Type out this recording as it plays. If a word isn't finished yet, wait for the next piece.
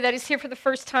That is here for the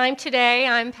first time today.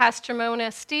 I'm Pastor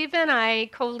Mona Stephen. I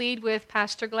co-lead with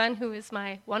Pastor Glenn, who is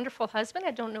my wonderful husband.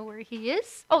 I don't know where he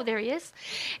is. Oh, there he is.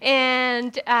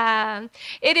 And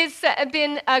it has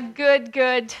been a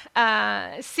good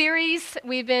series.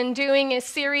 We've been doing a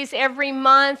series every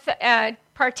month,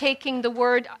 partaking the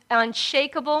word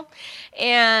unshakable.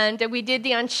 And we did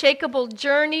the unshakable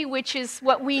journey, which is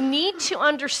what we need to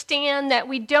understand that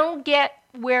we don't get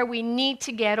where we need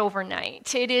to get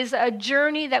overnight. It is a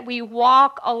journey that we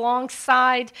walk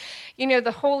alongside,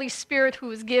 the Holy Spirit who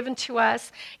is given to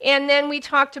us. And then we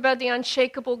talked about the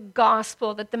unshakable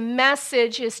gospel, that the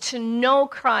message is to know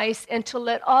Christ and to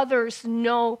let others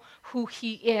know who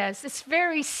he is. It's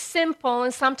very simple,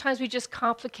 and sometimes we just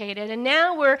complicate it. And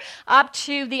now we're up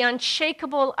to the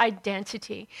unshakable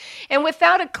identity. And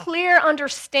without a clear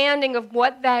understanding of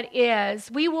what that is,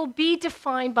 we will be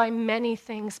defined by many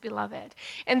things, beloved.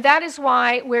 And that is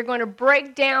why we're going to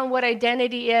break down what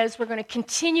identity is. We're going to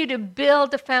continue to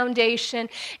build the foundation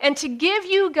and to give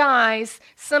you guys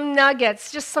some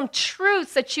nuggets, just some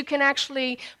truths that you can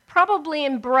actually probably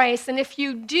embrace. And if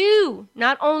you do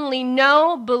not only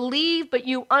know, believe, but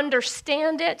you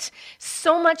understand it,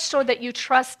 so much so that you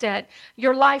trust it,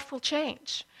 your life will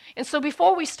change. And so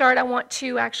before we start, I want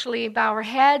to actually bow our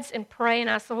heads and pray and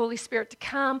ask the Holy Spirit to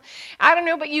come. I don't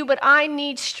know about you, but I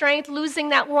need strength. Losing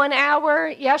that 1 hour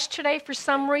yesterday, for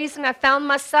some reason, I found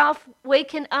myself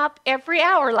waking up every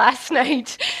hour last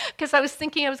night because I was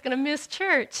thinking I was going to miss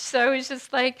church. So it's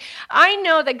just like, I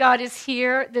know that God is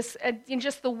here, in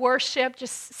just the worship,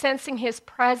 just sensing his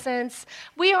presence.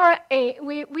 We are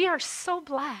so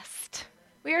blessed.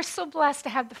 We are so blessed to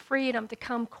have the freedom to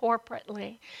come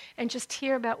corporately and just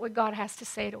hear about what God has to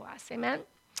say to us. Amen?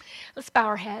 Let's bow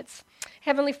our heads.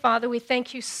 Heavenly Father, we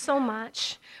thank you so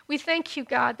much. We thank you,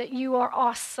 God, that you are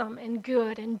awesome and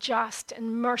good and just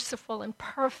and merciful and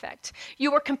perfect.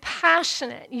 You are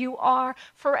compassionate. You are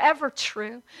forever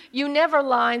true. You never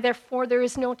lie, therefore there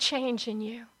is no change in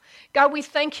you. God, we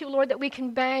thank you, Lord, that we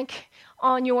can bank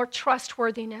on your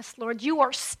trustworthiness, Lord. You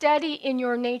are steady in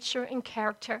your nature and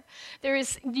character.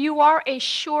 You are a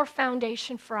sure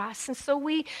foundation for us. And so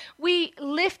we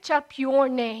lift up your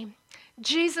name.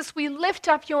 Jesus, we lift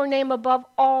up your name above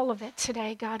all of it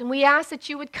today, God. And we ask that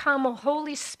you would come, O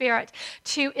Holy Spirit,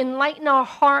 to enlighten our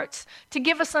hearts, to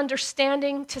give us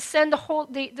understanding, to send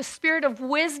the spirit of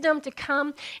wisdom to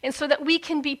come, and so that we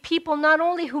can be people not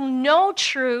only who know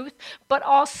truth, but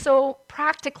also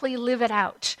practically live it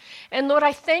out. And Lord,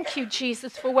 I thank you,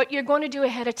 Jesus, for what you're going to do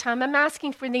ahead of time. I'm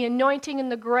asking for the anointing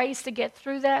and the grace to get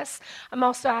through this. I'm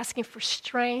also asking for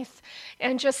strength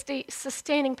and just the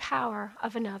sustaining power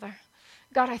of another.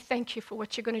 God, I thank you for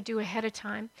what you're going to do ahead of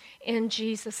time in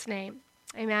Jesus' name.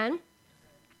 Amen.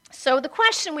 So the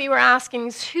question we were asking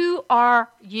is, who are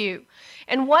you?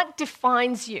 And what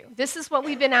defines you? This is what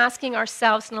we've been asking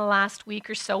ourselves in the last week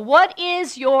or so. What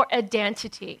is your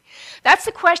identity? That's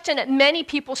the question that many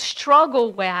people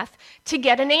struggle with to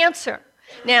get an answer.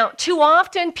 Now, too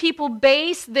often people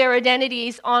base their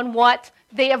identities on what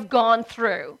they have gone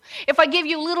through. If I give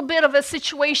you a little bit of a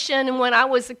situation, when I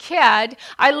was a kid,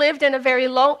 I lived in a very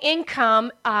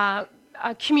low-income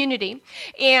community,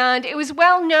 and it was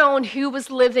well known who was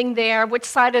living there, which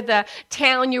side of the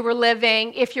town you were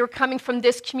living, if you're coming from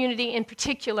this community in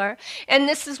particular. And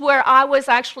this is where I was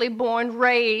actually born,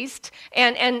 raised,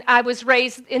 and I was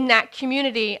raised in that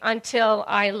community until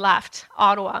I left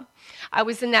Ottawa. I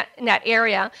was in that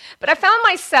area. But I found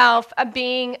myself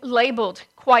being labeled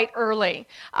quite early.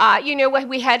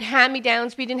 We had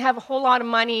hand-me-downs. We didn't have a whole lot of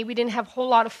money. We didn't have a whole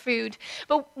lot of food.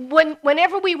 But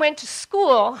whenever we went to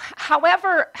school,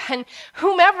 however and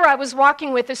whomever I was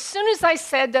walking with, as soon as I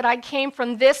said that I came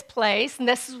from this place, and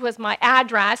this was my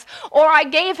address, or I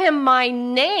gave him my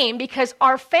name, because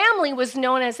our family was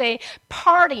known as a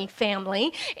party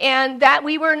family, and that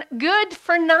we were good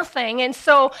for nothing. And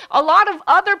so a lot of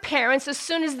other parents, as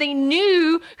soon as they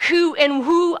knew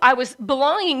who I was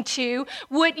belonging to,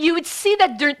 you would see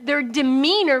that their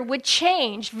demeanor would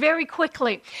change very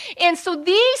quickly. And so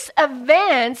these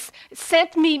events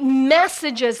sent me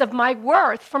messages of my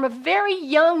worth from a very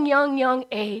young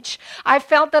age. I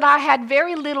felt that I had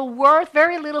very little worth,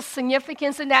 very little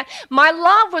significance, and that my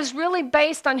love was really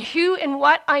based on who and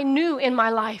what I knew in my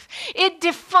life. It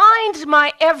defined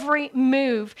my every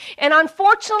move. And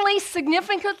unfortunately,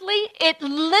 significantly, it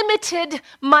limited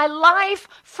my life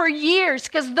for years,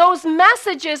 because those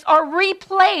messages are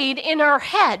replayed in our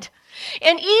head.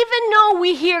 And even though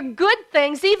we hear good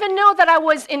things, even though that I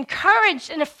was encouraged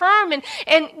and affirmed,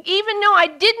 and even though I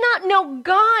did not know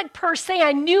God per se,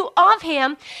 I knew of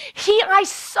him, I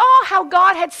saw how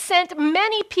God had sent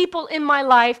many people in my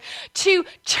life to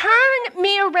turn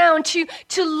me around, to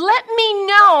let me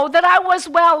know that I was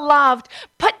well loved.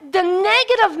 But the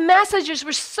negative messages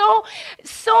were so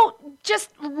just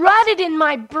rutted in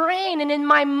my brain and in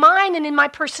my mind and in my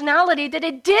personality that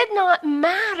it did not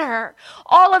matter.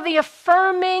 All of the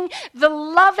affirming, the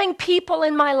loving people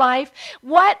in my life,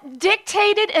 what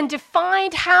dictated and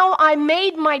defined how I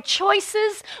made my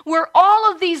choices were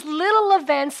all of these little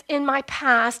events in my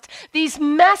past. These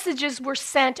messages were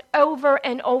sent over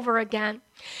and over again.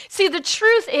 See, the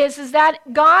truth is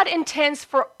that God intends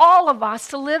for all of us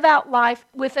to live out life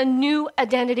with a new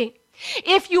identity.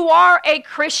 If you are a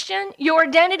Christian, your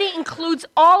identity includes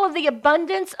all of the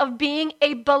abundance of being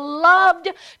a beloved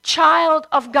child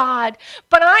of God.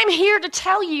 But I'm here to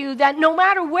tell you that no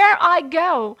matter where I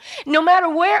go, no matter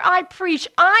where I preach,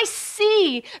 I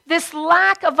see this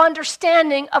lack of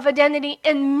understanding of identity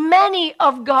in many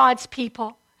of God's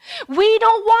people. We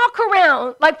don't walk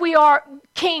around like we are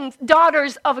kings,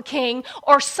 daughters of a king,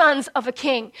 or sons of a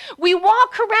king. We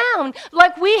walk around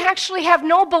like we actually have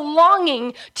no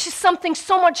belonging to something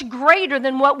so much greater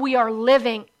than what we are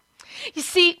living. You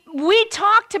see, we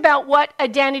talked about what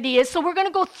identity is, so we're going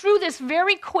to go through this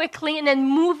very quickly and then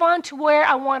move on to where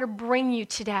I want to bring you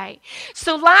today.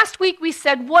 So last week we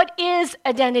said, what is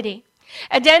identity?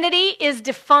 Identity is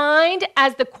defined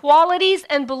as the qualities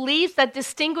and beliefs that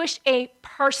distinguish a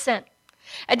person.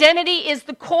 Identity is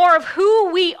the core of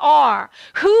who we are.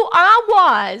 Who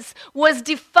I was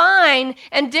defined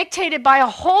and dictated by a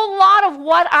whole lot of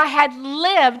what I had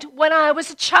lived when I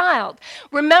was a child.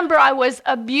 Remember, I was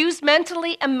abused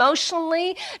mentally,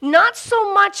 emotionally, not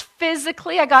so much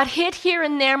physically. I got hit here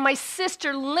and there. My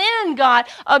sister Lynn got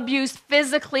abused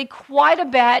physically quite a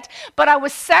bit, but I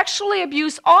was sexually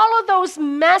abused. All of those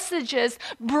messages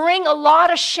bring a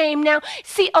lot of shame. Now,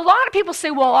 see, a lot of people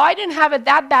say, well, I didn't have it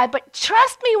that bad, but trust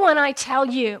me when I tell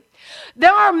you,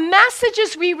 there are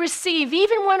messages we receive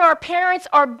even when our parents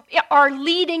are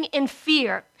leading in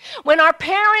fear. When our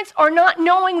parents are not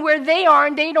knowing where they are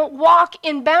and they don't walk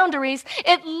in boundaries,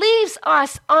 it leaves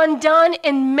us undone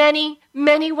in many,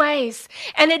 many ways.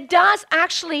 And it does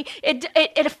actually,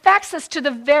 it affects us to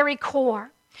the very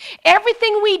core.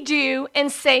 Everything we do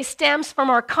and say stems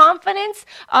from our confidence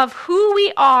of who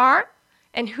we are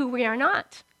and who we are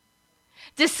not.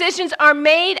 Decisions are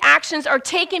made, actions are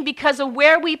taken because of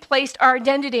where we placed our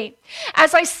identity.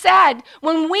 As I said,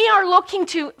 when we are looking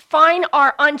to find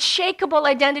our unshakable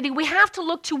identity, we have to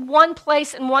look to one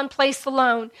place and one place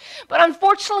alone. But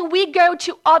unfortunately, we go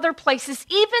to other places.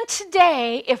 Even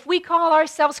today, if we call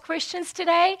ourselves Christians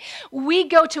today, we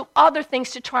go to other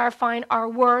things to try to find our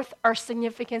worth, our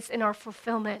significance, and our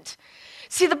fulfillment.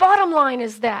 See, the bottom line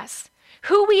is this.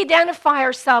 Who we identify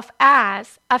ourselves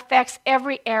as affects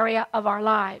every area of our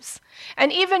lives.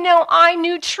 And even though I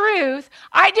knew truth,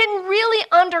 I didn't really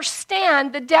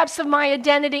understand the depths of my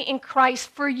identity in Christ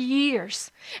for years.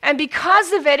 And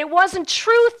because of it, it wasn't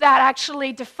truth that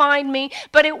actually defined me,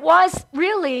 but it was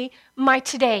really my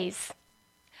todays,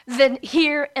 the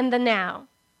here and the now.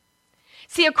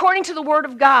 See, according to the Word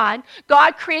of God,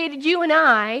 God created you and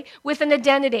I with an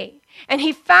identity. And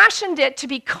He fashioned it to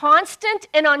be constant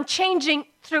and unchanging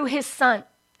through His Son.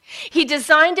 He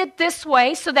designed it this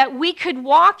way so that we could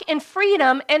walk in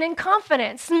freedom and in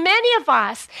confidence. Many of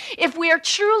us, if we are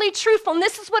truly truthful, and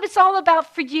this is what it's all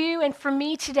about for you and for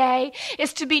me today,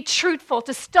 is to be truthful,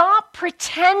 to stop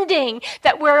pretending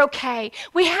that we're okay.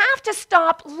 We have to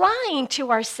stop lying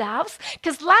to ourselves,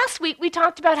 because last week we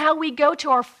talked about how we go to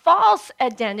our false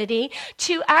identity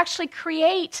to actually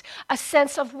create a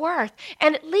sense of worth,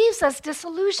 and it leaves us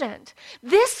disillusioned.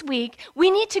 This week,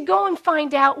 we need to go and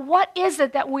find out what is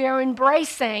it that we are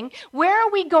embracing. Where are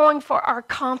we going for our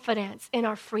confidence in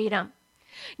our freedom?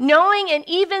 Knowing, and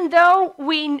even though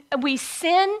we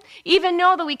sin, even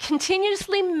though that we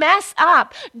continuously mess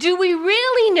up, do we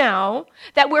really know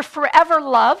that we're forever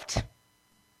loved?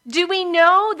 Do we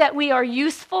know that we are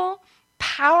useful,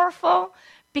 powerful,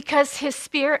 because His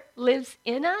Spirit lives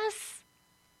in us?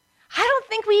 I don't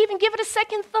think we even give it a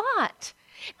second thought.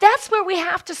 That's where we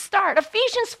have to start.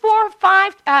 Ephesians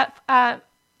 4:5,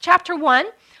 chapter 1,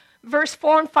 verse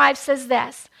 4 and 5 says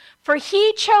this: For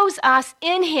he chose us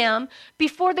in him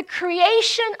before the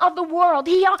creation of the world.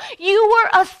 You were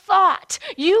a thought.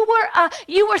 He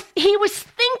was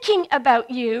thinking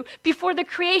about you before the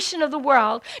creation of the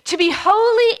world to be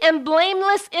holy and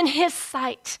blameless in his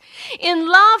sight. In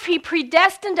love, he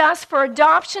predestined us for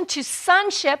adoption to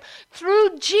sonship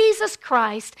through Jesus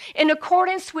Christ in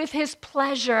accordance with his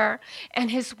pleasure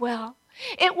and his will.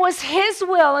 It was his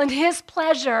will and his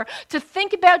pleasure to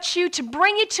think about you, to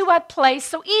bring you to a place.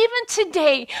 So even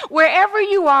today, wherever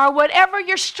you are, whatever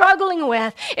you're struggling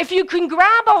with, if you can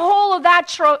grab a hold of that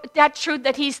truth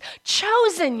that he's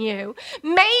chosen you,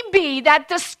 maybe that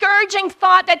discouraging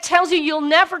thought that tells you you'll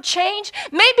never change,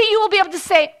 maybe you will be able to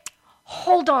say,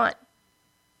 hold on,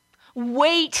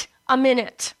 wait a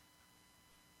minute.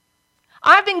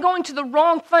 I've been going to the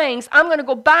wrong things. I'm going to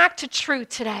go back to truth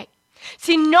today.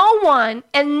 See, no one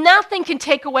and nothing can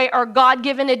take away our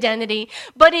God-given identity,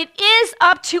 but it is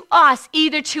up to us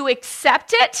either to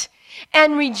accept it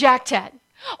and reject it.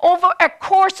 Over a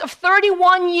course of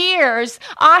 31 years,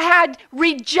 I had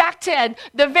rejected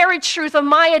the very truth of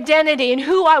my identity and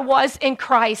who I was in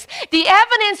Christ. The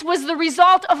evidence was the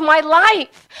result of my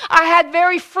life. I had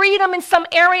very freedom in some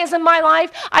areas in my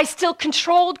life. I still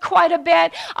controlled quite a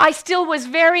bit. I still was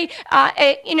very,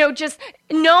 just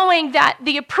knowing that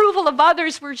the approval of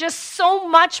others were just so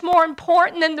much more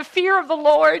important than the fear of the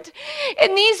Lord.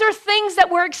 And these are things that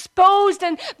were exposed,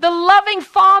 and the loving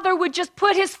Father would just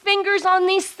put his fingers on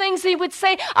these things. He would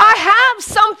say, I have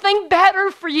something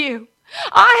better for you.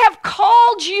 I have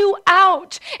called you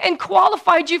out and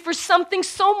qualified you for something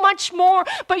so much more,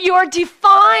 but you are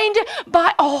defined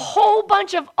by a whole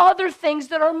bunch of other things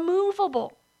that are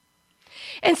movable.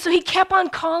 And so he kept on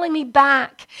calling me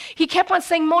back. He kept on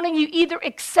saying, Mona, you either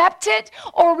accept it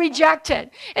or reject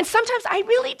it. And sometimes I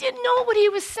really didn't know what he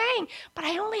was saying, but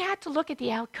I only had to look at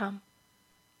the outcome.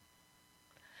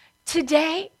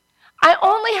 Today, I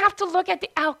only have to look at the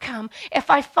outcome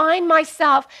if I find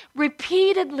myself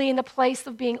repeatedly in the place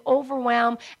of being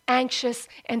overwhelmed, anxious,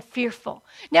 and fearful.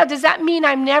 Now, does that mean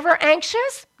I'm never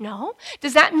anxious? No.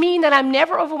 Does that mean that I'm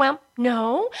never overwhelmed?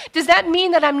 No. Does that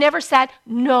mean that I'm never sad?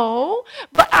 No.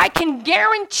 But I can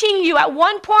guarantee you at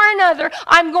one point or another,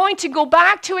 I'm going to go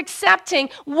back to accepting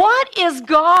what is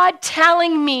God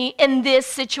telling me in this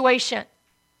situation.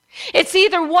 It's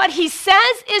either what he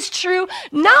says is true,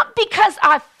 not because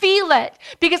I feel it,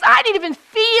 because I didn't even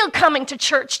feel coming to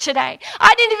church today.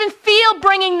 I didn't even feel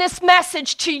bringing this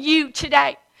message to you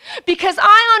today, because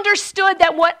I understood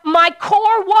that what my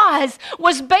core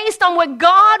was based on what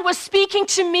God was speaking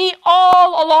to me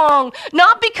all along,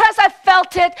 not because I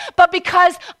felt it, but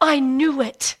because I knew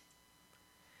it.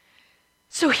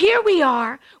 So here we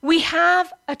are. We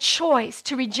have a choice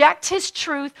to reject his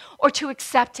truth or to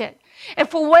accept it. And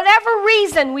for whatever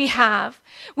reason we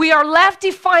are left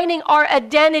defining our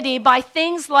identity by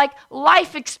things like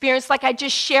life experience, like I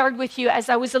just shared with you as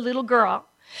I was a little girl,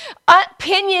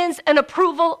 opinions and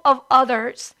approval of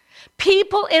others,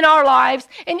 people in our lives,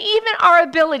 and even our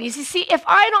abilities. You see,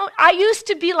 I used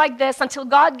to be like this until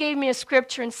God gave me a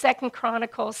scripture in 2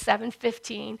 Chronicles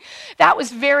 7:15.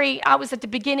 I was at the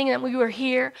beginning and we were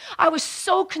here. I was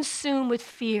so consumed with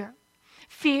fear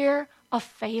of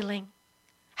failing.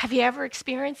 Have you ever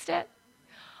experienced it?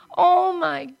 Oh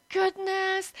my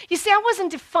goodness. You see, I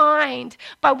wasn't defined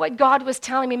by what God was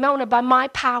telling me, Mona, by my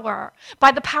power,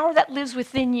 by the power that lives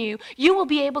within you. You will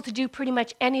be able to do pretty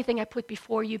much anything I put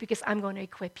before you because I'm going to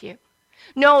equip you.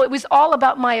 No, it was all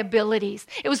about my abilities.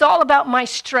 It was all about my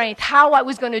strength, how I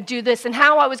was going to do this and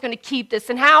how I was going to keep this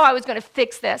and how I was going to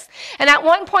fix this. And at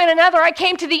one point or another, I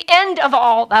came to the end of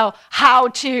all the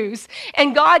how-tos.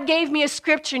 And God gave me a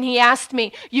scripture and he asked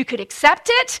me, you could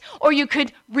accept it or you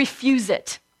could refuse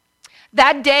it.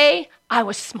 That day, I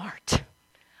was smart.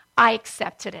 I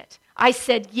accepted it. I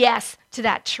said yes to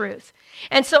that truth.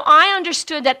 And so I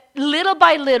understood that little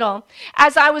by little,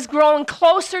 as I was growing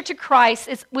closer to Christ,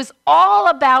 it was all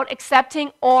about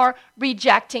accepting or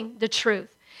rejecting the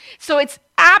truth. So it's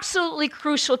absolutely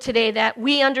crucial today that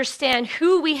we understand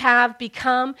who we have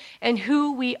become and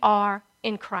who we are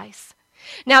in Christ.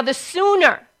 Now, the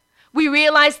sooner we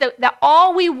realize that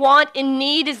all we want and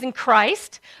need is in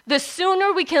Christ, the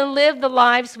sooner we can live the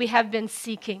lives we have been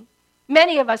seeking.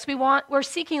 Many of us, we're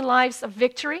seeking lives of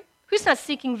victory. Who's not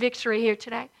seeking victory here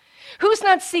today? Who's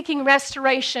not seeking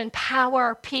restoration,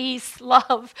 power, peace,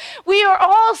 love? We are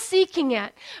all seeking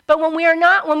it. But when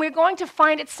we're going to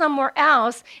find it somewhere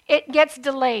else, it gets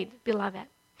delayed, beloved.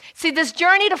 See, this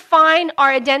journey to find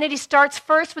our identity starts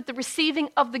first with the receiving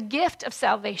of the gift of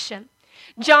salvation.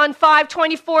 John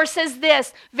 5:24 says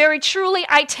this, "Very truly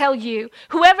I tell you,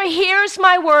 whoever hears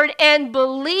my word and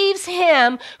believes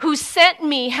him who sent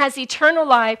me has eternal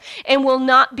life and will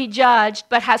not be judged,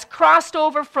 but has crossed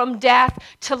over from death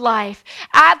to life."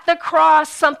 At the cross,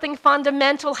 something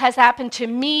fundamental has happened to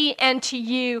me and to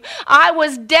you. I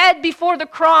was dead before the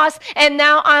cross, and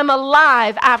now I'm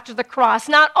alive after the cross.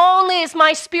 Not only is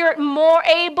my spirit more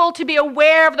able to be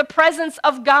aware of the presence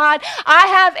of God, I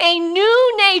have a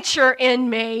new nature in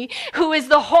me, who is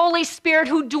the Holy Spirit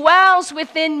who dwells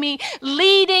within me,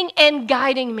 leading and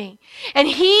guiding me. And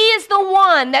he is the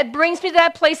one that brings me to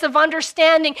that place of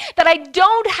understanding that I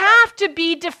don't have to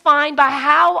be defined by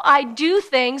how I do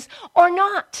things or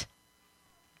not.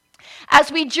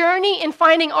 As we journey in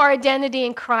finding our identity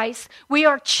in Christ, we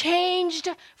are changed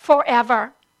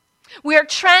forever. We are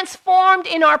transformed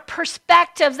in our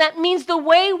perspectives. That means the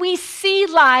way we see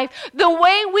life, the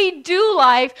way we do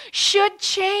life should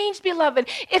change, beloved.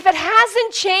 If it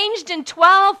hasn't changed in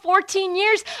 12, 14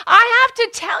 years, I have to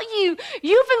tell you,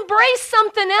 you've embraced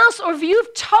something else, or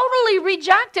you've totally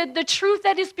rejected the truth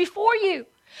that is before you.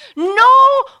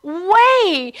 No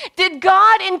way did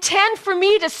God intend for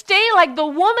me to stay like the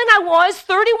woman I was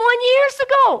 31 years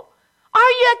ago.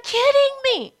 Are you kidding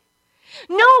me?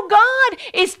 No, God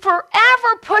is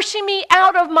forever pushing me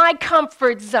out of my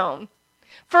comfort zone.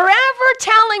 Forever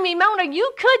telling me, Mona,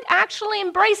 you could actually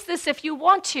embrace this if you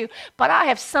want to, but I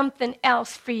have something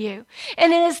else for you.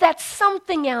 And it is that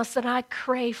something else that I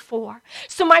crave for.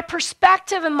 So my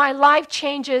perspective and my life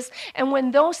changes, and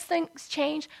when those things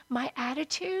change, my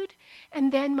attitude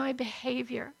and then my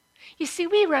behavior. You see,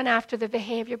 we run after the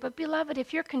behavior, but beloved,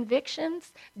 if your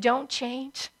convictions don't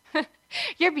change,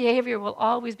 your behavior will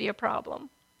always be a problem.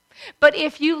 But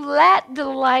if you let the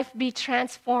life be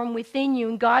transformed within you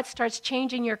and God starts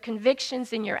changing your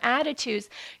convictions and your attitudes,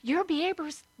 your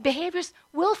behaviors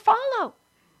will follow.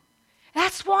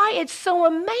 That's why it's so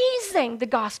amazing, the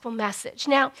gospel message.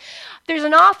 Now, there's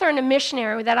an author and a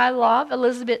missionary that I love,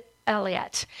 Elizabeth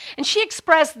Elliot. And she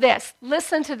expressed this.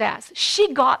 Listen to this.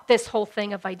 She got this whole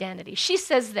thing of identity. She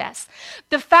says this: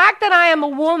 "The fact that I am a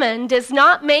woman does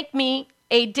not make me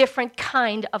a different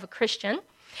kind of a Christian,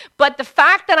 but the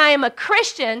fact that I am a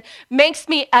Christian makes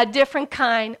me a different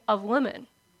kind of woman."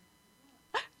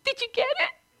 Did you get it?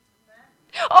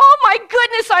 Oh my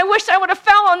goodness, I wish I would have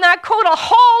fell on that quote a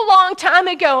whole long time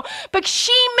ago. But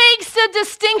she makes a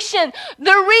distinction.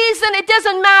 The reason it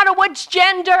doesn't matter what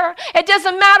gender, it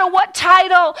doesn't matter what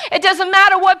title, it doesn't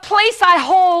matter what place I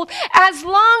hold, as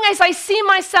long as I see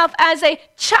myself as a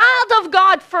child of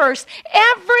God first,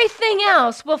 everything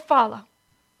else will follow.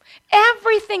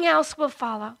 Everything else will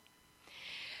follow.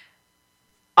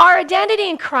 Our identity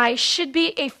in Christ should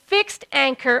be a fixed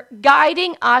anchor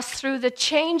guiding us through the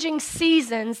changing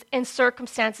seasons and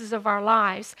circumstances of our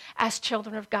lives as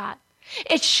children of God.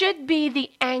 It should be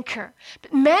the anchor.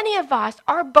 But many of us,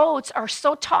 our boats are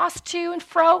so tossed to and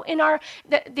fro in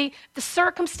the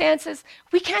circumstances,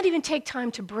 we can't even take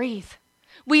time to breathe.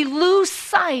 We lose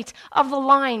sight of the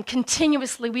line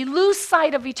continuously. We lose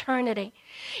sight of eternity.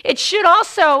 It should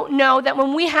also know that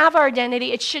when we have our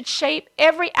identity, it should shape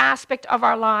every aspect of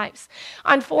our lives.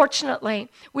 Unfortunately,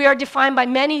 we are defined by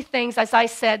many things, as I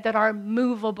said, that are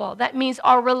movable. That means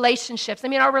our relationships.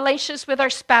 Our relationships with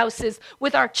our spouses,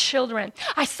 with our children.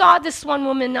 I saw this one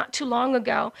woman not too long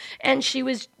ago, and she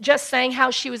was just saying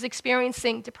how she was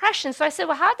experiencing depression. So I said,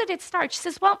 well, how did it start? She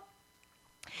says, well,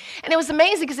 and it was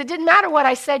amazing because it didn't matter what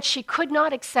I said. She could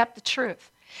not accept the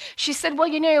truth. She said, well,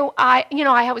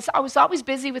 I was always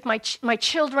busy with my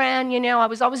children. I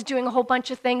was always doing a whole bunch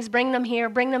of things, bring them here,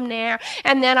 bring them there.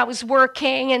 And then I was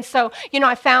working. And so,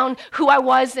 I found who I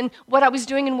was and what I was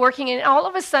doing and working. And all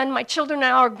of a sudden, my children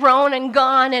now are grown and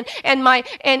gone. And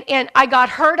I got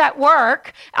hurt at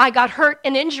work. I got hurt,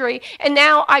 an injury. And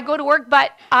now I go to work,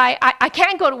 but I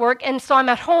can't go to work. And so I'm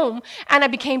at home. And I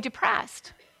became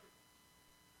depressed.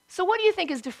 So what do you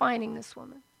think is defining this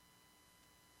woman?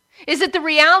 Is it the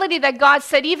reality that God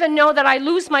said, even though that I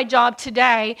lose my job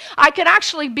today, I could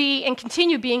actually be and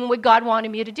continue being what God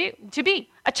wanted me to be,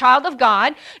 a child of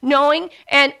God, knowing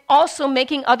and also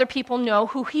making other people know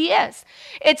who He is?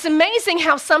 It's amazing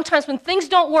how sometimes when things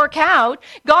don't work out,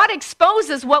 God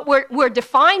exposes what we're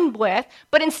defined with,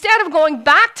 but instead of going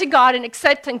back to God and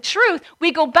accepting truth,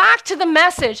 we go back to the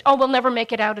message, oh, we'll never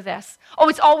make it out of this. Oh,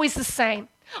 it's always the same.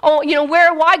 Oh,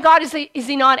 why God is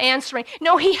He not answering?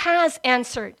 No, He has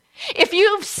answered. If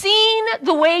you've seen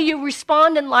the way you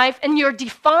respond in life and you're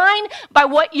defined by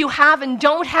what you have and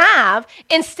don't have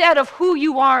instead of who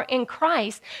you are in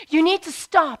Christ, you need to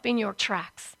stop in your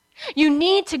tracks. You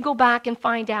need to go back and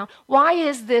find out, why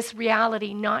is this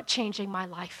reality not changing my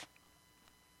life?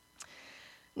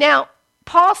 Now,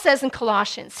 Paul says in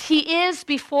Colossians, he is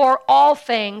before all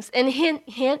things, and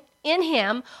in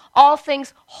him all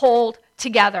things hold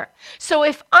together. So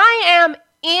if I am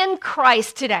in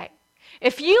Christ today,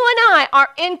 if you and I are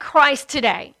in Christ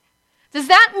today, does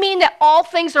that mean that all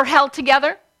things are held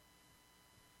together?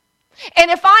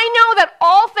 And if I know that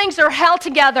all things are held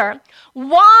together,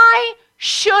 why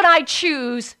should I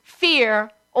choose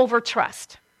fear over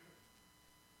trust?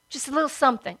 Just a little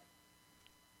something.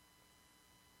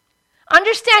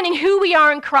 Understanding who we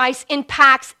are in Christ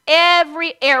impacts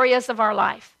every areas of our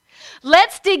life.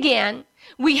 Let's dig in.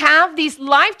 We have these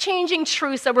life-changing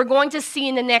truths that we're going to see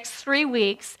in the next 3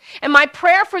 weeks. And my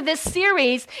prayer for this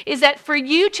series is that for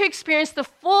you to experience the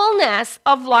fullness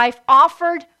of life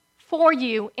offered for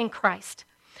you in Christ.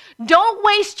 Don't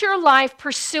waste your life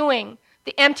pursuing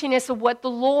the emptiness of what the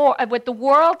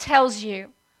world tells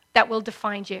you that will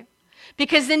define you.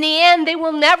 Because in the end, they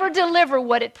will never deliver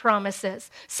what it promises.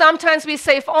 Sometimes we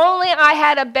say, if only I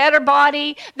had a better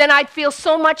body, then I'd feel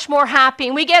so much more happy.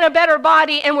 And we get a better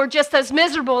body, and we're just as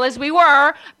miserable as we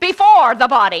were before the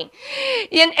body.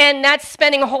 And that's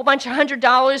spending a whole bunch of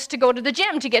 $100 to go to the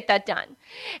gym to get that done.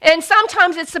 And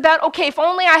sometimes it's about, okay, if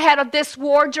only I had this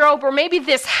wardrobe or maybe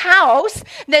this house,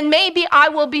 then maybe I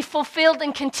will be fulfilled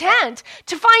and content.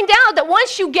 To find out that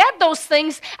once you get those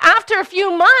things, after a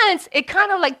few months, it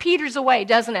kind of like peters away,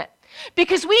 doesn't it?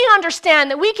 Because we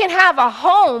understand that we can have a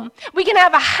home, we can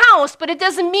have a house, but it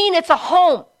doesn't mean it's a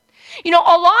home. You know,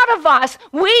 a lot of us,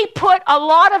 we put a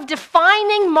lot of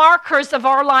defining markers of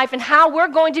our life and how we're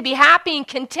going to be happy and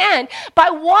content by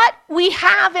what we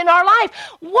have in our life.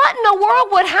 What in the world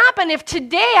would happen if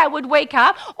today I would wake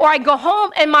up or I go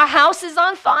home and my house is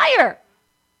on fire?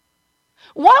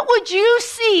 What would you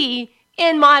see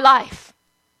in my life?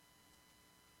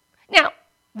 Now,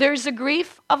 there's a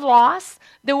grief of loss.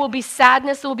 There will be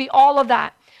sadness. There will be all of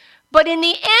that. But in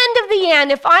the end,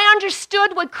 if I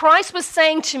understood what Christ was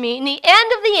saying to me, in the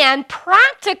end,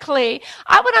 practically,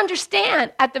 I would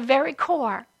understand at the very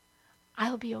core,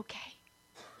 I'll be okay.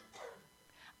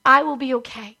 I will be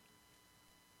okay.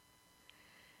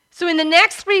 So in the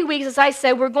next 3 weeks, as I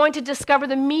said, we're going to discover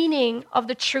the meaning of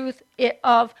the truth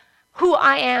of who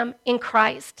I am in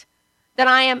Christ. That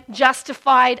I am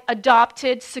justified,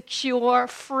 adopted, secure,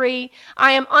 free.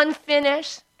 I am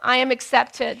unfinished. I am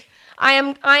accepted. I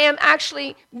am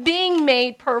actually being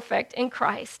made perfect in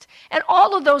Christ. And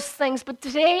all of those things. But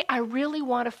today, I really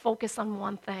want to focus on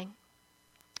one thing.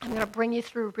 I'm going to bring you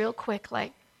through real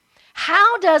quickly.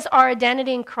 How does our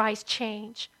identity in Christ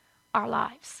change our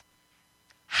lives?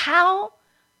 How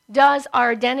does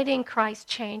our identity in Christ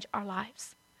change our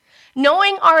lives?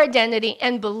 Knowing our identity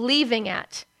and believing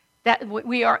it, that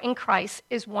we are in Christ,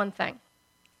 is one thing.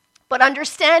 But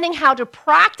understanding how to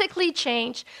practically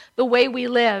change the way we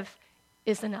live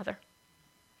is another.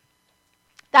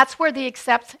 That's where the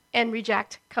accept and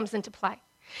reject comes into play.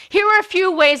 Here are a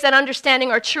few ways that understanding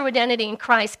our true identity in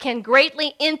Christ can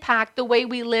greatly impact the way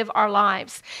we live our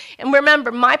lives. And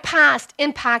remember, my past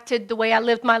impacted the way I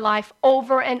lived my life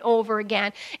over and over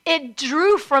again. It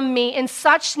drew from me in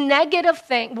such negative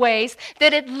ways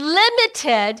that it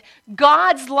limited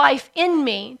God's life in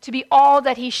me to be all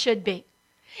that he should be.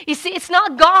 You see, it's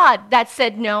not God that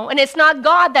said no, and it's not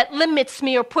God that limits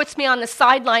me or puts me on the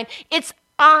sideline. It's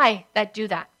I that do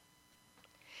that.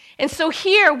 And so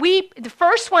here, the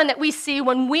first one that we see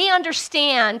when we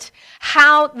understand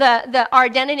how our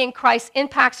identity in Christ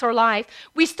impacts our life,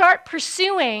 we start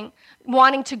pursuing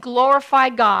wanting to glorify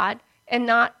God and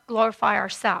not glorify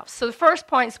ourselves. So the first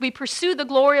point is we pursue the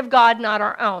glory of God, not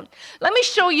our own. Let me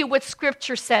show you what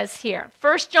Scripture says here.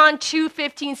 1 John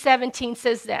 2:15-17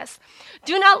 says this.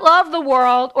 Do not love the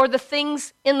world or the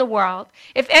things in the world.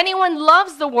 If anyone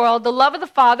loves the world, the love of the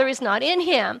Father is not in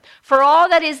him. For all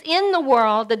that is in the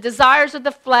world, the desires of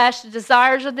the flesh, the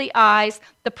desires of the eyes,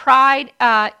 the pride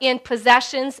in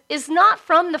possessions, is not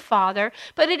from the Father,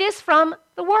 but it is from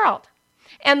the world.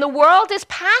 And the world is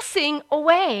passing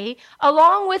away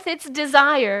along with its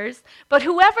desires, but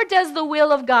whoever does the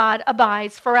will of God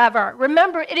abides forever.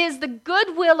 Remember, it is the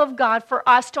good will of God for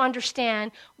us to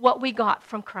understand what we got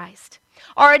from Christ.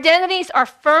 Our identities are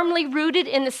firmly rooted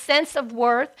in the sense of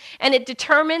worth, and it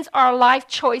determines our life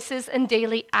choices and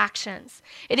daily actions.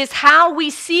 It is how we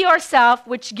see ourselves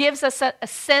which gives us a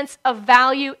sense of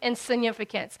value and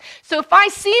significance. So if I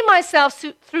see myself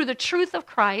through the truth of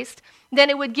Christ, then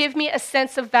it would give me a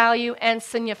sense of value and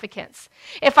significance.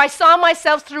 If I saw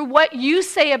myself through what you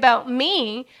say about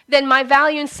me, then my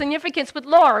value and significance would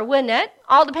lower, wouldn't it?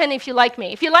 All depending if you like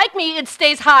me. If you like me, it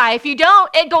stays high. If you don't,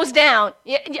 it goes down.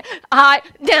 High,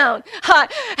 down, high.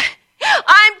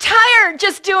 I'm tired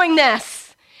just doing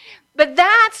this. But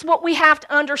that's what we have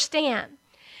to understand.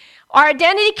 Our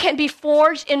identity can be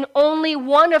forged in only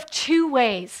one of two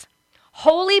ways: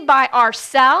 wholly by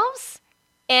ourselves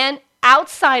and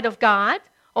outside of God,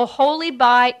 or wholly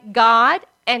by God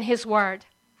and His Word.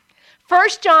 1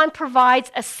 John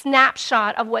provides a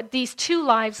snapshot of what these two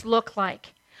lives look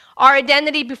like. Our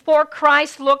identity before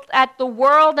Christ looked at the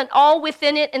world and all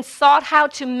within it and sought how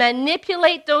to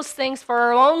manipulate those things for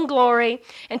our own glory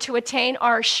and to attain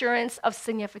our assurance of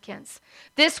significance.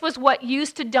 This was what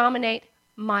used to dominate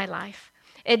my life.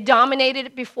 It dominated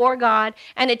it before God,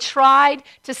 and I tried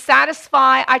to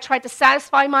satisfy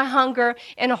my hunger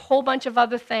and a whole bunch of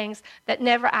other things that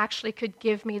never actually could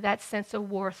give me that sense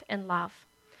of worth and love.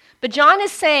 But John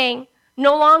is saying,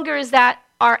 no longer is that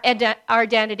our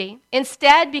identity.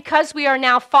 Instead, because we are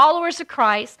now followers of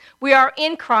Christ, we are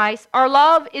in Christ, our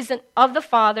love is of the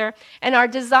Father, and our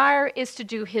desire is to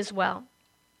do His will.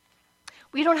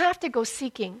 We don't have to go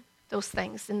seeking those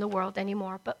things in the world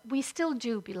anymore, but we still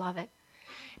do, beloved.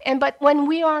 But when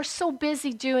we are so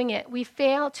busy doing it, we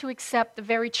fail to accept the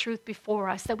very truth before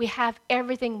us, that we have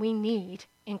everything we need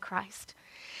in Christ.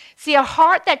 See, a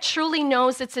heart that truly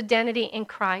knows its identity in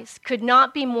Christ could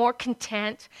not be more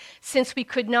content, since we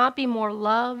could not be more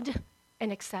loved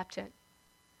and accepted.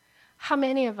 How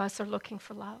many of us are looking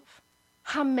for love?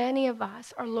 How many of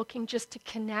us are looking just to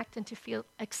connect and to feel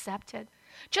accepted?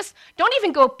 Just don't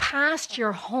even go past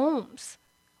your homes.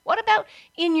 What about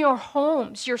in your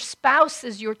homes, your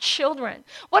spouses, your children?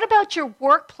 What about your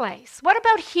workplace? What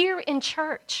about here in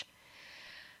church?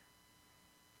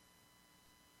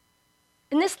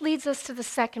 And this leads us to the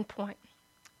second point.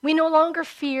 We no longer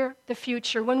fear the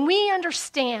future. When we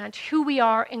understand who we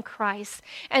are in Christ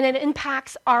and it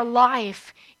impacts our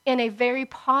life in a very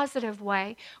positive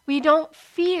way, we don't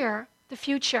fear the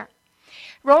future.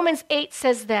 Romans 8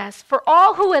 says this: "For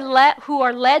all who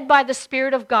are led by the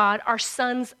Spirit of God are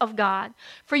sons of God.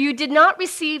 For you did not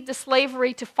receive the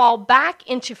slavery to fall back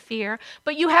into fear,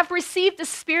 but you have received the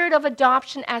Spirit of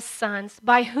adoption as sons,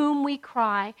 by whom we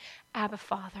cry, Abba,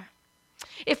 Father."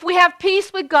 If we have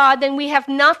peace with God, then we have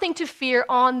nothing to fear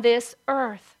on this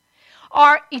earth.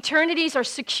 Our eternities are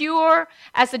secure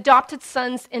as adopted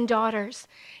sons and daughters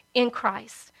in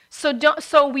Christ.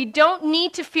 So we don't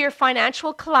need to fear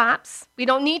financial collapse. We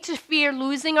don't need to fear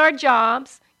losing our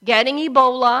jobs, getting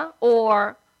Ebola,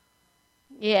 or,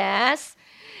 yes,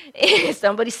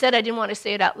 somebody said I didn't want to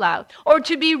say it out loud, or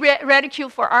to be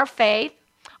ridiculed for our faith.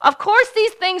 Of course,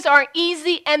 these things are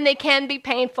easy and they can be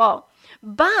painful.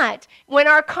 But when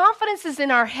our confidence is in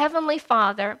our Heavenly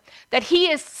Father, that He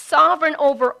is sovereign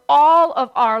over all of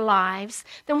our lives,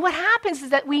 then what happens is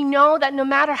that we know that no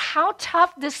matter how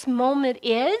tough this moment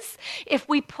is, if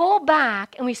we pull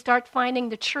back and we start finding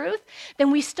the truth,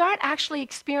 then we start actually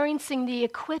experiencing the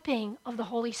equipping of the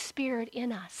Holy Spirit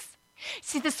in us.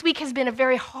 See, this week has been a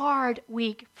very hard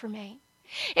week for me.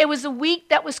 It was a week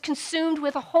that was consumed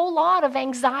with a whole lot of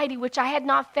anxiety, which I had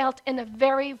not felt in a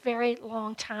very, very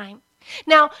long time.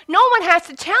 Now, no one has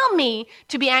to tell me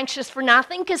to be anxious for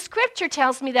nothing, because Scripture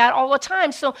tells me that all the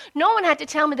time. So no one had to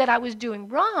tell me that I was doing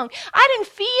wrong. I didn't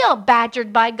feel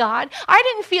badgered by God. I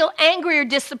didn't feel angry or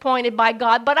disappointed by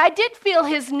God, but I did feel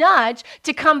His nudge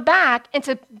to come back and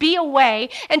to be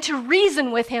away and to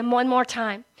reason with Him one more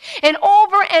time. And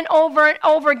over and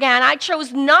over again, I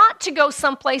chose not to go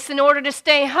someplace in order to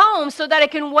stay home so that I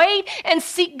can wait and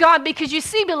seek God. Because you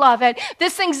see, beloved,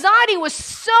 this anxiety was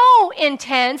so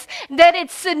intense that it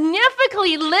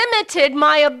significantly limited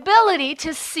my ability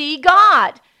to see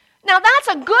God. Now, that's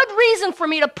a good reason for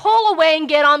me to pull away and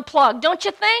get unplugged, don't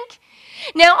you think?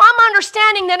 Now, I'm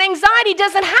understanding that anxiety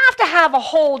doesn't have to have a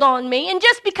hold on me, and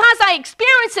just because I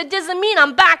experience it doesn't mean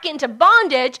I'm back into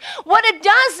bondage. What it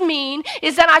does mean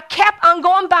is that I kept on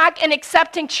going back and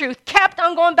accepting truth,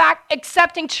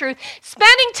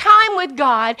 spending time with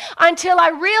God until I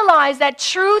realized that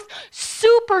truth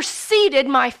superseded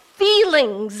my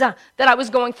feelings that I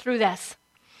was going through this.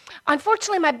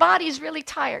 Unfortunately, my body is really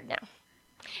tired now,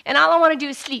 and all I want to do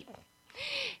is sleep,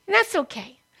 and that's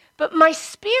okay. But my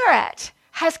spirit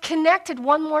has connected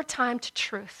one more time to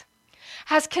truth,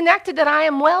 has connected that I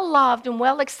am well loved and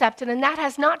well accepted, and that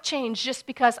has not changed just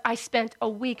because I spent a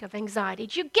week of anxiety.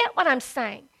 Do you get what I'm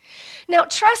saying? Now,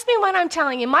 trust me when I'm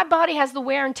telling you, my body has the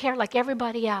wear and tear like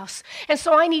everybody else, and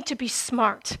so I need to be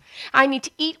smart. I need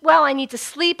to eat well, I need to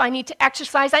sleep, I need to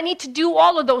exercise, I need to do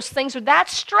all of those things, or that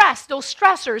stress, those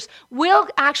stressors will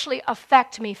actually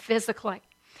affect me physically.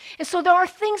 And so there are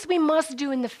things we must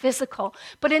do in the physical,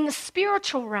 but in the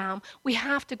spiritual realm, we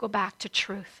have to go back to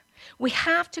truth. We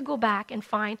have to go back and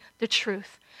find the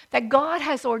truth, that God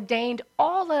has ordained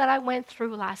all that I went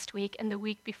through last week and the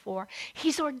week before.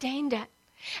 He's ordained it.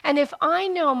 And if I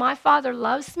know my Father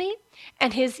loves me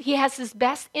and he has his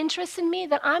best interest in me,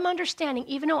 that I'm understanding,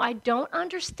 even though I don't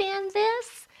understand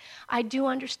this, I do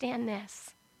understand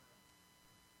this.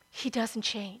 He doesn't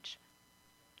change.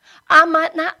 I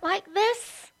might not like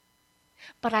this,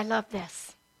 but I love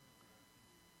this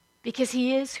because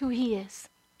he is who he is.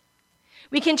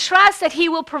 We can trust that he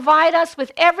will provide us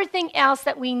with everything else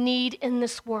that we need in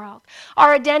this world.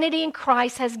 Our identity in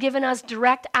Christ has given us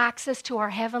direct access to our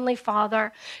Heavenly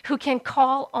Father where we can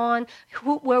call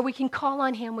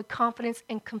on him with confidence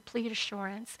and complete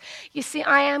assurance. You see,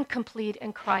 I am complete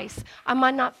in Christ. I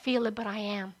might not feel it, but I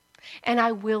am. And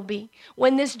I will be.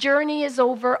 When this journey is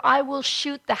over, I will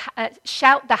shout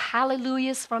the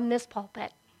hallelujahs from this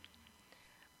pulpit.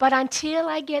 But until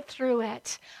I get through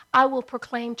it, I will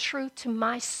proclaim truth to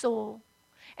my soul.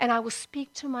 And I will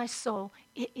speak to my soul,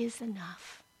 it is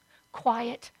enough.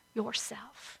 Quiet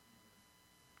yourself.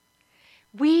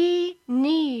 We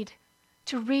need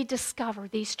to rediscover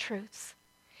these truths.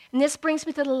 And this brings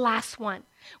me to the last one.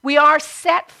 We are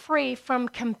set free from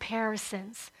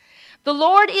comparisons. The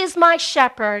Lord is my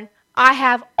shepherd. I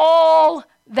have all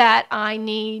that I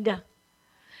need.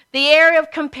 The area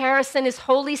of comparison is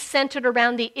wholly centered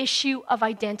around the issue of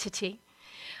identity.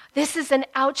 This is an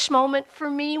ouch moment for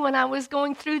me when I was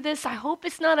going through this. I hope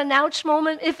it's not an ouch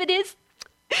moment. If it is,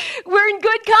 we're in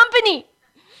good company.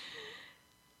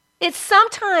 It's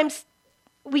sometimes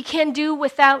we can do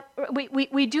without,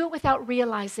 we do it without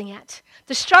realizing it.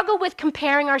 The struggle with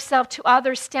comparing ourselves to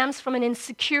others stems from an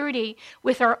insecurity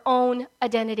with our own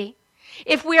identity.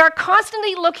 If we are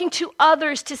constantly looking to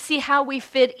others to see how we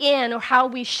fit in or how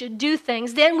we should do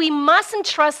things, then we mustn't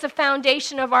trust the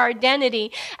foundation of our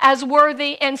identity as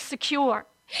worthy and secure.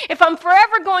 If I'm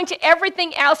forever going to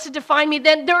everything else to define me,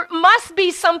 then there must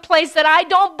be some place that I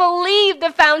don't believe the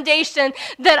foundation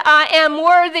that I am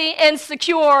worthy and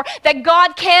secure, that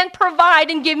God can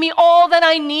provide and give me all that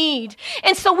I need.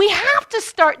 And so we have to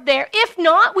start there. If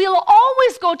not, we'll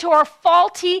always go to our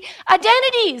faulty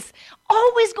identities,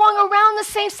 always going around the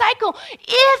same cycle.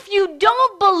 If you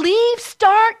don't believe,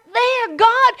 start there.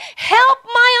 God, help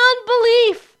my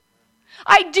unbelief.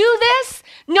 I do this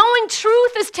knowing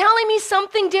truth is telling me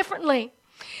something differently.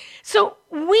 So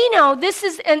we know this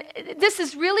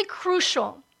is really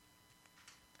crucial.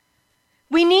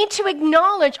 We need to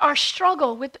acknowledge our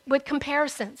struggle with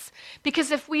comparisons, because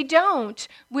if we don't,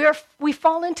 we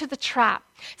fall into the trap.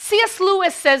 C.S.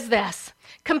 Lewis says this: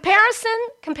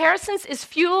 comparisons is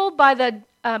fueled by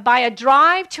a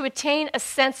drive to attain a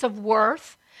sense of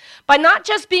worth, by not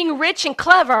just being rich and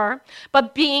clever,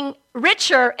 but being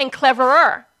richer and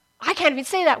cleverer. I can't even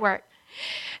say that word.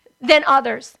 Than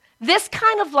others. This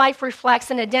kind of life reflects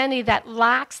an identity that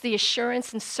lacks the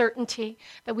assurance and certainty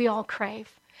that we all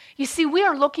crave. You see, we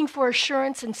are looking for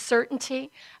assurance and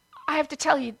certainty. I have to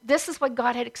tell you, this is what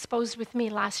God had exposed with me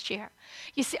last year.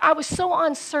 You see, I was so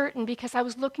uncertain because I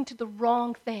was looking to the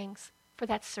wrong things for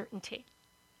that certainty.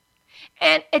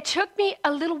 And it took me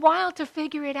a little while to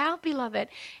figure it out, beloved.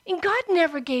 And God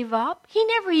never gave up. He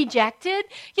never ejected.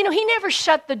 He never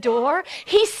shut the door.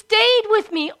 He stayed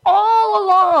with me all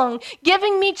along,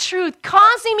 giving me truth,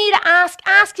 causing me to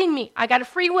asking me, I got a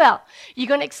free will. You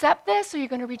going to accept this or you're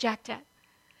going to reject it?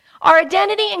 Our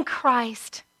identity in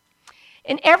Christ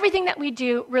and everything that we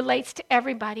do relates to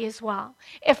everybody as well.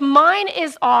 If mine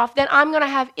is off, then I'm going to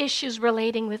have issues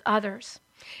relating with others.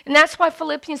 And that's why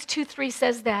Philippians 2:3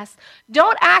 says this: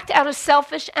 don't act out of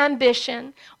selfish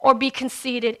ambition or be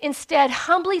conceited. Instead,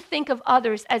 humbly think of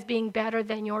others as being better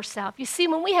than yourself. You see,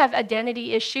 when we have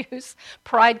identity issues,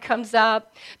 pride comes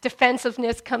up,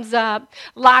 defensiveness comes up,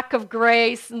 lack of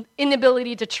grace,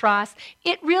 inability to trust.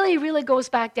 It really, really goes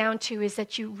back down to is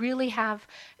that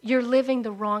you're living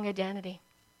the wrong identity.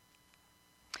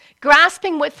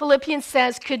 Grasping what Philippians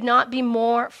says could not be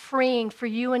more freeing for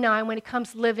you and I when it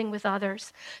comes to living with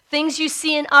others. Things you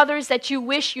see in others that you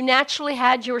wish you naturally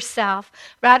had yourself.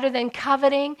 Rather than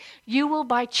coveting, you will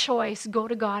by choice go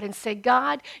to God and say,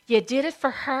 God, you did it for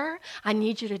her. I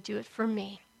need you to do it for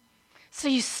me. So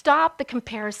you stop the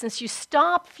comparisons. You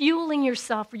stop fueling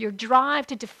yourself or your drive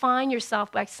to define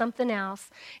yourself by something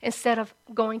else instead of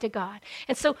going to God.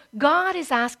 And so God is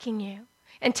asking you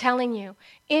and telling you,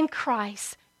 in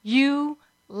Christ, you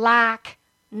lack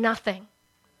nothing.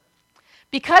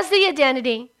 Because the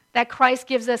identity that Christ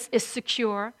gives us is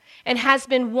secure and has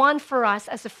been won for us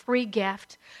as a free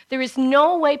gift, there is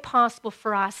no way possible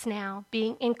for us now,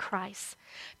 being in Christ,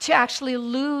 to actually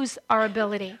lose our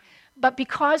ability. But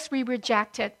because we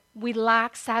reject it, we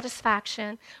lack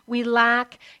satisfaction. We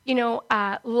lack,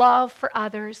 love for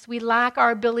others. We lack our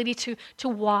ability to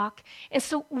walk. And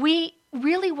so we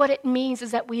really what it means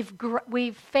is that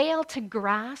we've failed to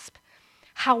grasp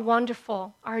how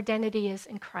wonderful our identity is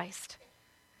in Christ.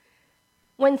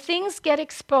 When things get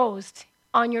exposed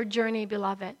on your journey,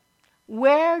 beloved,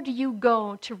 where do you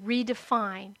go to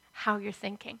redefine how you're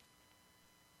thinking?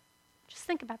 Just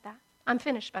think about that. I'm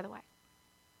finished, by the way.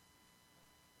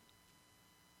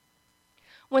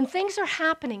 When things are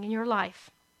happening in your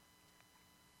life,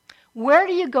 where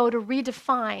do you go to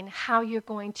redefine how you're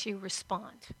going to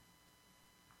respond?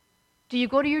 Do you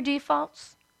go to your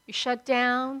defaults? You shut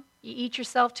down? You eat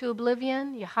yourself to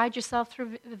oblivion? You hide yourself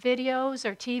through videos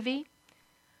or TV?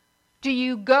 Do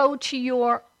you go to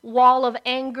your wall of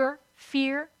anger,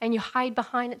 fear, and you hide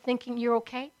behind it thinking you're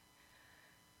okay?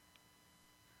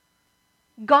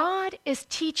 God is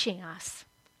teaching us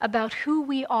about who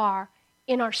we are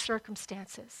in our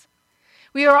circumstances.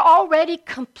 We are already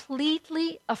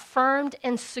completely affirmed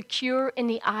and secure in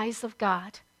the eyes of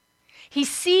God. He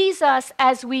sees us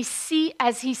as He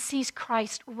sees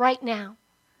Christ right now.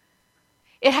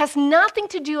 It has nothing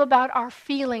to do about our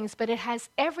feelings, but it has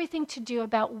everything to do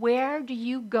about where do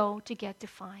you go to get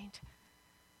defined.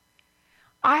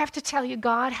 I have to tell you,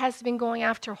 God has been going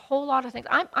after a whole lot of things.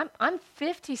 I'm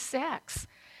 56,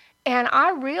 and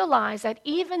I realize that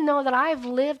even though that I've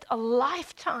lived a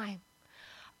lifetime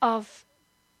of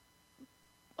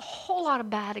a whole lot of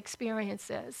bad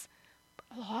experiences,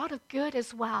 a lot of good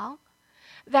as well,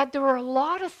 that there are a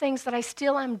lot of things that I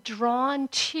still am drawn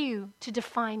to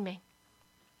define me.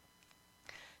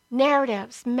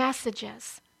 Narratives,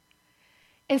 messages.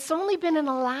 It's only been in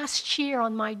the last year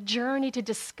on my journey to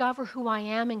discover who I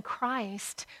am in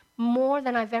Christ, more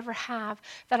than I've ever have,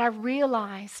 that I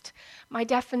realized my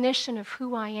definition of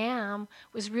who I am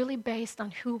was really based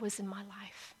on who was in my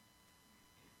life.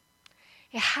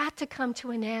 It had to come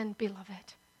to an end,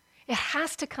 beloved. It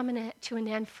has to come to an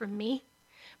end for me,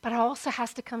 but it also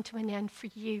has to come to an end for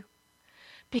you.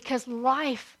 Because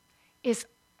life is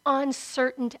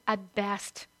uncertain at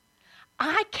best.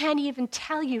 I can't even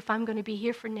tell you if I'm going to be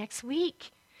here for next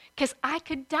week, because I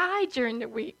could die during the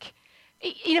week.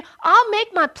 I'll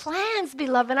make my plans,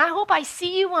 beloved. I hope I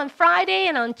see you on Friday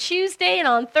and on Tuesday and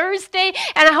on Thursday,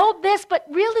 and I hope this, but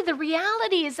really the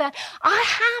reality is that I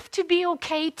have to be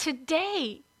okay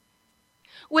today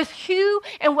with who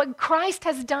and what Christ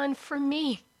has done for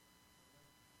me.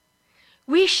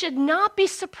 We should not be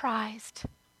surprised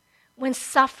when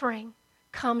suffering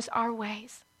comes our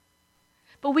ways.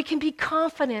 But we can be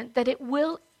confident that it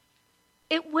will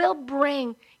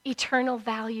bring eternal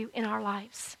value in our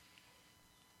lives.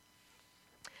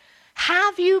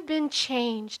 Have you been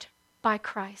changed by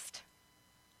Christ?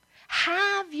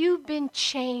 Have you been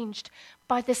changed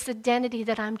by this identity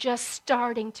that I'm just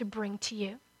starting to bring to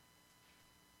you?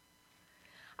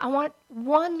 I want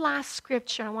one last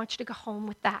scripture. I want you to go home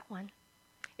with that one.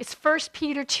 It's 1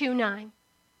 Peter 2:9.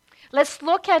 Let's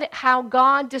look at how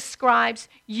God describes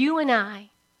you and I,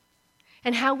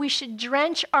 and how we should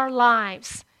drench our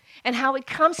lives, and how it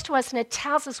comes to us and it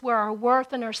tells us where our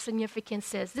worth and our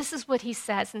significance is. This is what he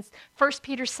says in 1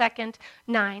 Peter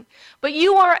 2:9. But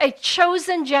you are a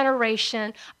chosen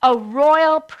generation, a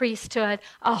royal priesthood,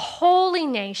 a holy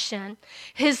nation,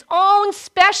 his own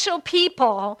special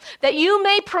people, that you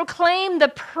may proclaim the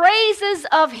praises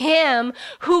of him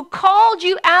who called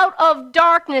you out of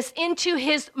darkness into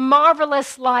his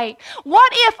marvelous light.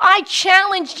 What if I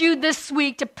challenged you this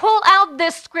week to pull out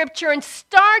this scripture and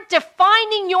start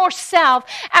defining yourself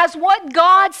as what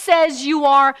God says you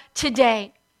are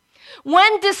today?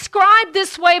 When described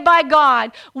this way by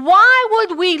God, why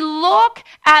would we look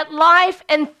at life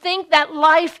and think that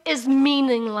life is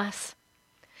meaningless?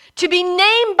 To be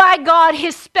named by God,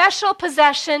 his special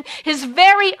possession, his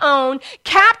very own,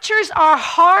 captures our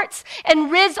hearts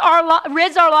and rids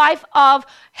our life of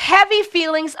heavy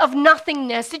feelings of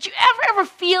nothingness. Did you ever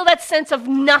feel that sense of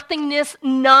nothingness,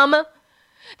 numb?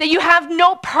 That you have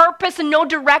no purpose and no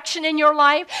direction in your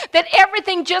life, that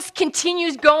everything just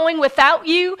continues going without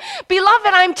you?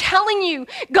 Beloved, I'm telling you,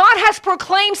 God has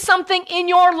proclaimed something in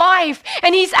your life,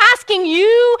 and he's asking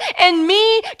you and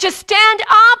me to stand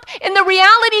up in the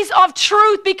realities of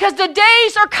truth, because the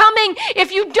days are coming.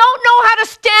 If you don't know how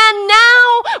to stand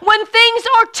now when things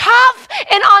are tough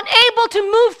and unable to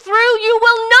move through, you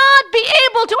will not be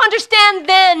able to understand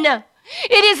then.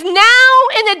 It is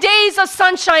now in the days of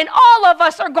sunshine. All of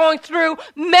us are going through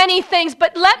many things,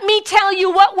 but let me tell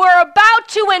you, what we're about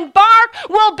to embark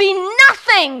will be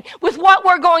nothing with what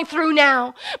we're going through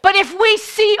now. But if we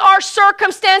see our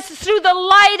circumstances through the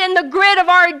light and the grid of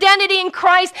our identity in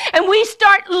Christ, and we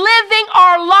start living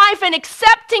our life and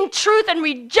accepting truth and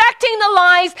rejecting the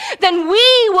lies, then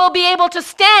we will be able to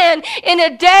stand in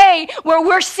a day where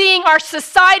we're seeing our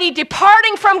society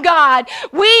departing from God.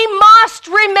 We must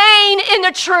remain in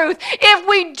the truth. If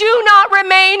we do not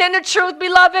remain in the truth,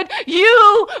 beloved,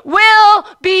 you will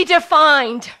be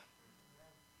defined.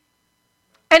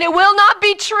 And it will not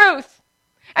be truth.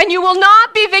 And you will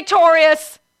not be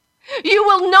victorious. You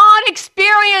will not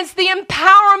experience the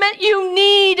empowerment you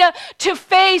need to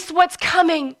face what's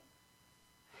coming.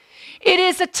 It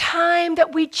is a time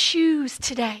that we choose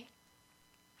today.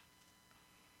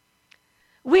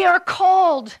 We are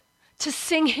called to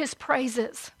sing his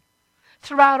praises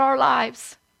throughout our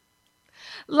lives.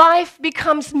 Life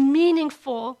becomes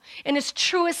meaningful in its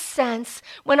truest sense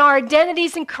when our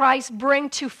identities in Christ bring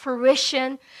to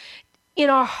fruition in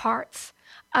our hearts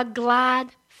a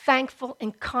glad, thankful,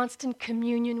 and constant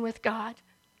communion with God.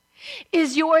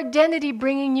 Is your identity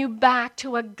bringing you back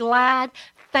to a glad,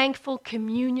 thankful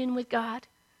communion with God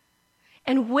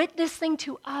and witnessing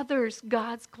to others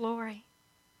God's glory?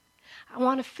 I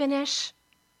want to finish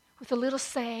with a little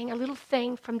saying, a little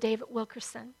thing from David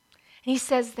Wilkerson. And he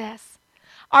says this: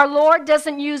 our Lord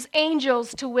doesn't use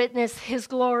angels to witness his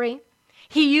glory.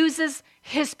 He uses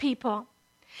his people.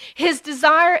 He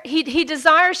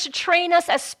desires to train us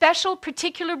as special,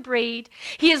 particular breed.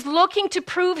 He is looking to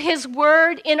prove his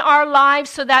word in our lives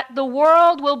so that the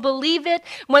world will believe it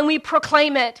when we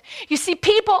proclaim it. You see,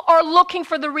 people are looking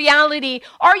for the reality.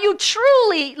 Are you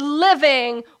truly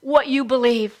living what you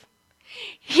believe?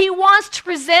 He wants to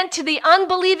present to the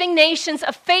unbelieving nations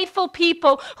a faithful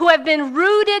people who have been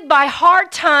rooted by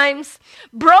hard times,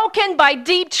 broken by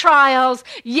deep trials,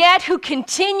 yet who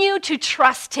continue to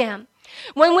trust him.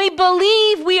 When we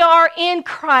believe we are in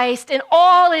Christ and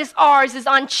all is ours is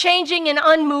unchanging and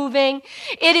unmoving,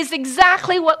 it is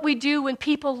exactly what we do when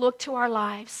people look to our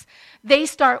lives. They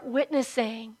start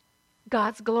witnessing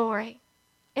God's glory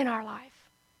in our life.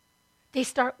 They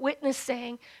start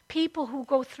witnessing people who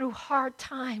go through hard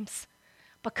times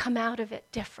but come out of it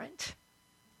different.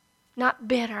 Not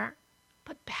bitter,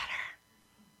 but better.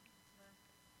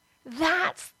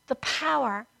 That's the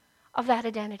power of that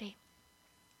identity.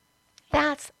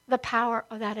 That's the power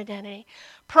of that identity.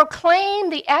 Proclaim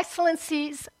the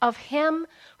excellencies of him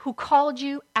who called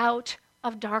you out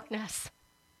of darkness.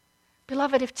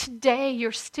 Beloved, if today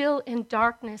you're still in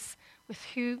darkness with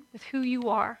who you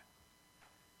are,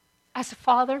 as a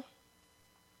father,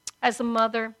 as a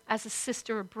mother, as a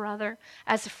sister or brother,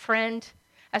 as a friend,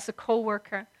 as a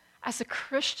co-worker, as a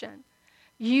Christian,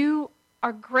 you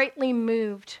are greatly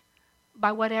moved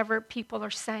by whatever people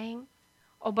are saying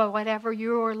or by whatever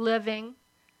you're living.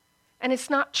 And it's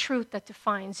not truth that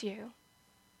defines you.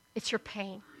 It's your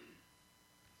pain.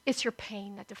 It's your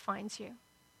pain that defines you.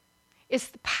 It's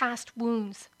the past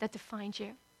wounds that define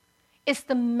you. It's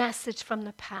the message from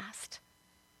the past.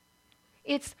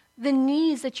 It's the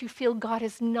needs that you feel God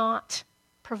is not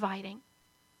providing.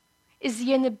 Is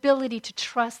the inability to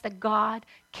trust that God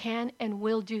can and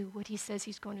will do what he says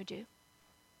he's going to do.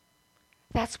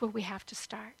 That's where we have to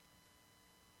start.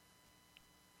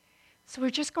 So we're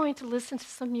just going to listen to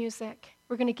some music.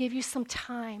 We're going to give you some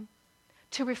time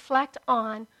to reflect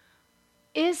on,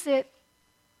 is it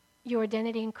your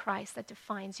identity in Christ that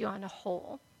defines you on a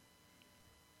whole?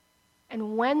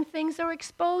 And when things are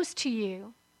exposed to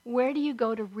you, where do you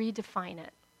go to redefine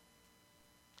it?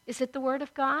 Is it the Word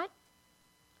of God?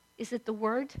 Is it the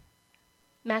Word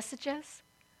messages?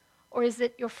 Or is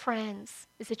it your friends?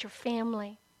 Is it your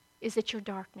family? Is it your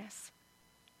darkness?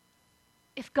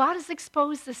 If God has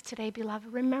exposed this today,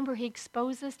 beloved, remember he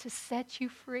exposes to set you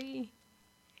free.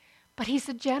 But he's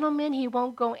a gentleman. He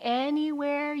won't go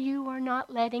anywhere you are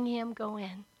not letting him go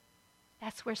in.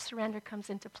 That's where surrender comes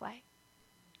into play.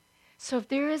 So if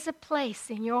there is a place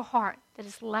in your heart that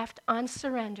is left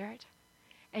unsurrendered,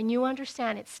 and you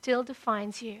understand it still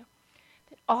defines you,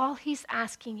 that all he's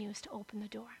asking you is to open the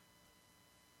door.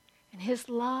 And his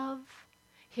love,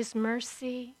 his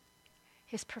mercy,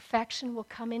 his perfection will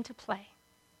come into play.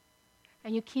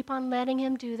 And you keep on letting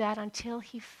him do that until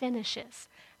he finishes.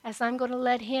 As I'm going to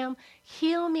let him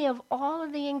heal me of all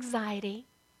of the anxiety,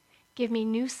 give me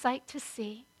new sight to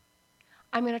see.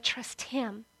 I'm going to trust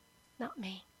him, not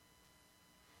me.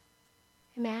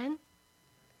 Amen?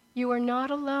 You are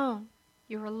not alone.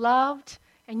 You are loved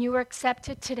and you are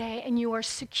accepted today, and you are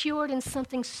secured in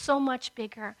something so much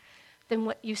bigger than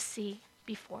what you see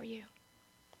before you.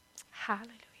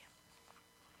 Hallelujah.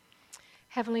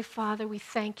 Heavenly Father, we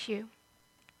thank you.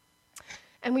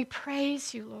 And we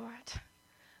praise you, Lord,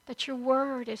 that your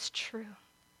word is true.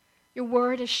 Your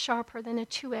word is sharper than a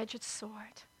two-edged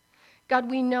sword. God,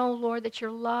 we know, Lord, that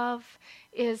your love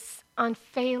is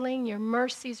unfailing. Your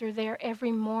mercies are there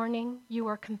every morning. You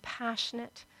are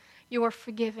compassionate. You are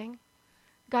forgiving.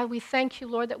 God, we thank you,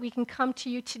 Lord, that we can come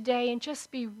to you today and just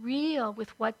be real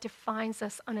with what defines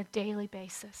us on a daily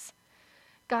basis.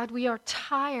 God, we are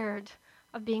tired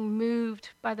of being moved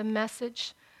by the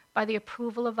message, by the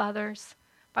approval of others,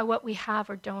 by what we have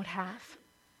or don't have.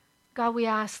 God, we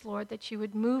ask, Lord, that you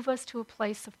would move us to a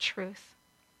place of truth,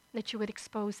 that you would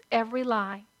expose every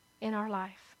lie in our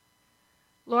life.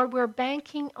 Lord, we're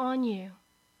banking on you.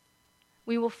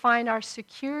 We will find our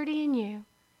security in you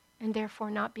and therefore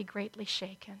not be greatly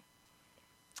shaken.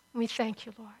 We thank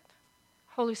you, Lord.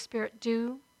 Holy Spirit,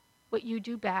 do what you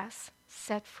do best,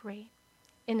 set free.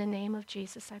 In the name of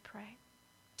Jesus, I pray.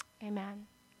 Amen.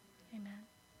 Amen.